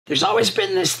There's always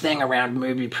been this thing around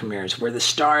movie premieres where the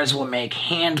stars will make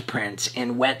handprints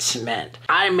in wet cement.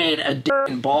 I made a dick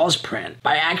and balls print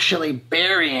by actually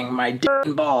burying my dick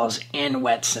and balls in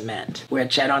wet cement,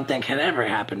 which I don't think had ever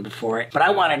happened before, but I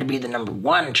wanted to be the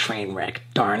 #1 train wreck,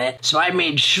 darn it. So I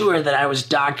made sure that I was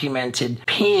documented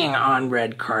peeing on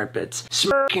red carpets,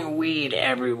 smoking weed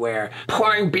everywhere,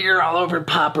 pouring beer all over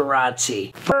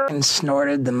paparazzi. Fucking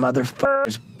snorted the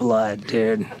motherfucker's blood,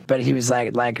 dude. But he was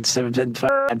like instead of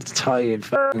I had to tell you,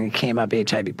 he came up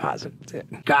HIV positive,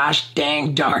 dude. Gosh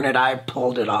dang darn it, I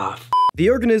pulled it off. The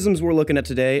organisms we're looking at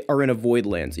today are in a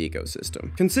voidlands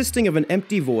ecosystem, consisting of an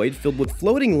empty void filled with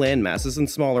floating land masses and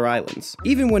smaller islands.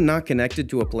 Even when not connected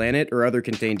to a planet or other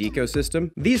contained ecosystem,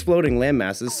 these floating land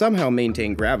masses somehow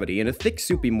maintain gravity in a thick,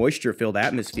 soupy, moisture-filled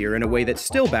atmosphere in a way that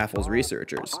still baffles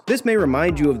researchers. This may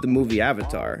remind you of the movie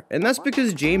Avatar, and that's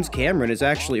because James Cameron is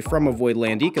actually from a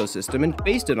voidland ecosystem and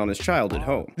based it on his childhood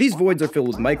home. These voids are filled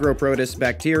with microprotists,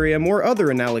 bacterium, or other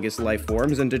analogous life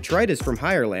forms, and detritus from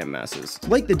higher land masses.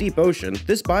 Like the deep ocean,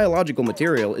 this biological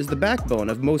material is the backbone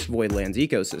of most voidlands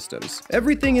ecosystems.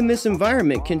 Everything in this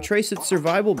environment can trace its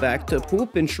survival back to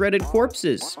poop and shredded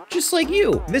corpses, just like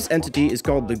you. This entity is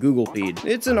called the googlepede.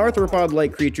 It's an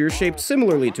arthropod-like creature shaped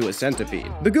similarly to a centipede.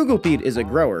 The googlepede is a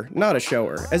grower, not a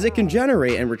shower, as it can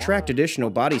generate and retract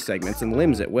additional body segments and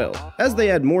limbs at will. As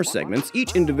they add more segments,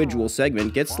 each individual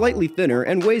segment gets slightly thinner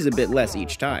and weighs a bit less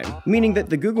each time, meaning that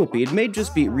the googlepede may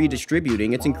just be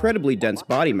redistributing its incredibly dense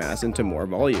body mass into more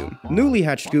volume. Newly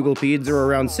hatched googlepedes are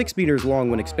around 6 meters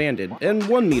long when expanded, and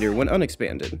 1 meter when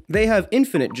unexpanded. They have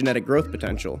infinite genetic growth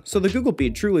potential, so the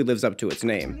googlepede truly lives up to its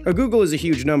name. A Google is a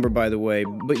huge number, by the way,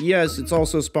 but yes, it's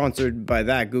also sponsored by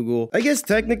that Google. I guess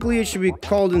technically it should be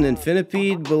called an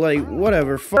infinipede, but like,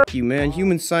 whatever, fuck you, man.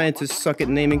 Human scientists suck at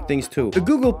naming things too. The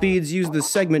googlepedes use the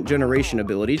segment generation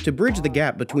ability to bridge the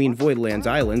gap between voidlands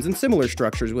islands and similar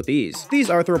structures with ease. These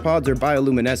arthropods are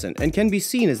bioluminescent and can be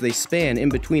seen as they span in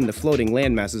between the floating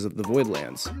landmasses of the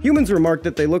voidlands. Humans remarked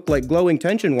that they look like glowing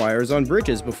tension wires on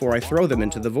bridges before I throw them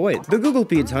into the void. The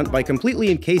googlepedes hunt by completely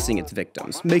encasing its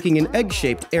victims, making an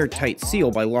egg-shaped airtight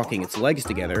seal by locking its legs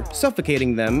together,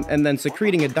 suffocating them, and then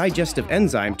secreting a digestive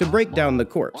enzyme to break down the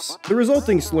corpse. The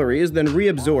resulting slurry is then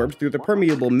reabsorbed through the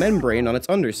permeable membrane on its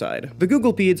underside. The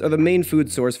googlepedes are the main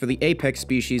food source for the apex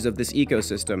species of this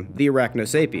ecosystem, the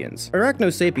arachnosapiens.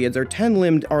 Arachnosapiens are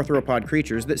 10-limbed arthropod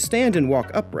creatures that stand and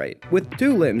walk upright, with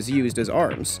 2 limbs used as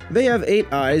arms. They have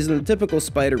 8 eyes and the typical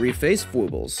spidery face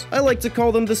foobles. I like to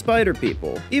call them the spider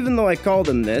people. Even though I call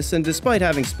them this, and despite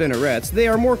having spinnerets, they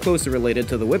are more closely related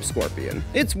to the whip scorpion.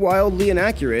 It's wildly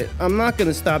inaccurate, I'm not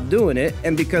gonna stop doing it,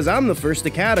 and because I'm the first to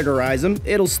categorize them,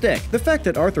 it'll stick. The fact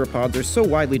that arthropods are so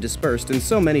widely dispersed in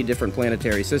so many different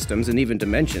planetary systems and even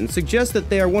dimensions suggests that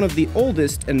they are one of the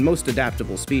oldest and most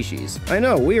adaptable species. I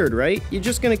know, weird, right? You're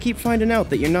just gonna keep finding out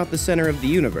that you're not the center of the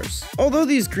universe. Although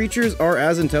these creatures are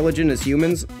as intelligent as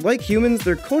humans, like humans,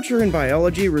 their culture and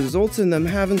biology results in them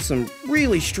having some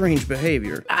really strange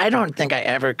behavior. I don't think I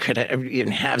ever could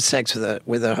even have sex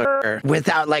with a hooker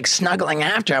without like snuggling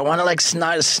after. I want to like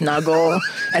snuggle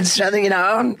and something, you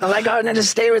know. I like her to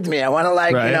stay with me. I want to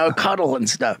like you know cuddle and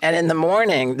stuff. And in the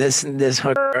morning, this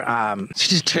hooker she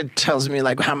just tells me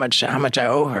like how much I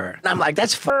owe her. And I'm like,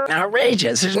 that's fucking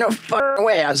outrageous. There's no fucking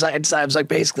way. I was like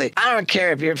basically, I don't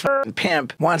care if your fucking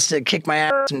pimp wants to kick my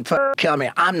ass and fucking kill me.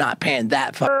 I'm not paying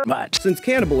that fucking much. Since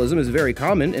cannibalism is very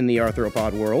common in the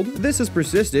arthropod world, this has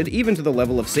persisted even to the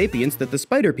level of sapience that the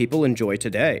spider people enjoy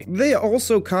today. They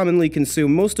also commonly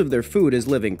consume most of their food as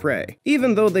living prey.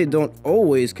 Even though they don't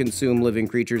always consume living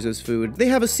creatures as food, they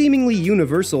have a seemingly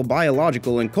universal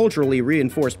biological and culturally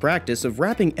reinforced practice of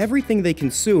wrapping everything they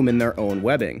consume in their own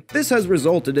webbing. This has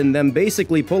resulted in them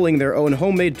basically pulling their own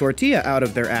homemade tortilla out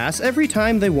of their ass every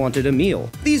time they wanted a meal.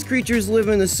 These creatures live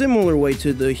in a similar way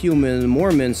to the human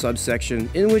Mormon subsection,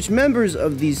 in which members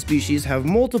of these species have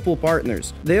multiple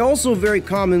partners. They also very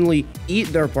commonly eat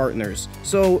their partners,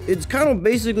 so it's kind of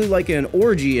basically like an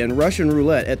orgy and Russian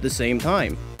roulette at the same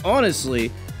time.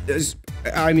 Honestly,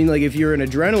 I mean, like, if you're an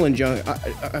adrenaline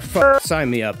junkie, sign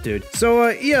me up, dude. So,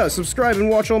 yeah, subscribe and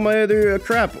watch all my other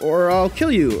crap, or I'll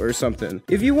kill you or something.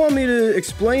 If you want me to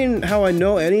explain how I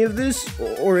know any of this,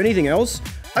 or anything else,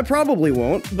 I probably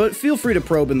won't, but feel free to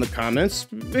probe in the comments,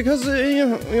 because, you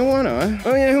know, why not?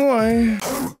 Oh yeah,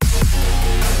 why?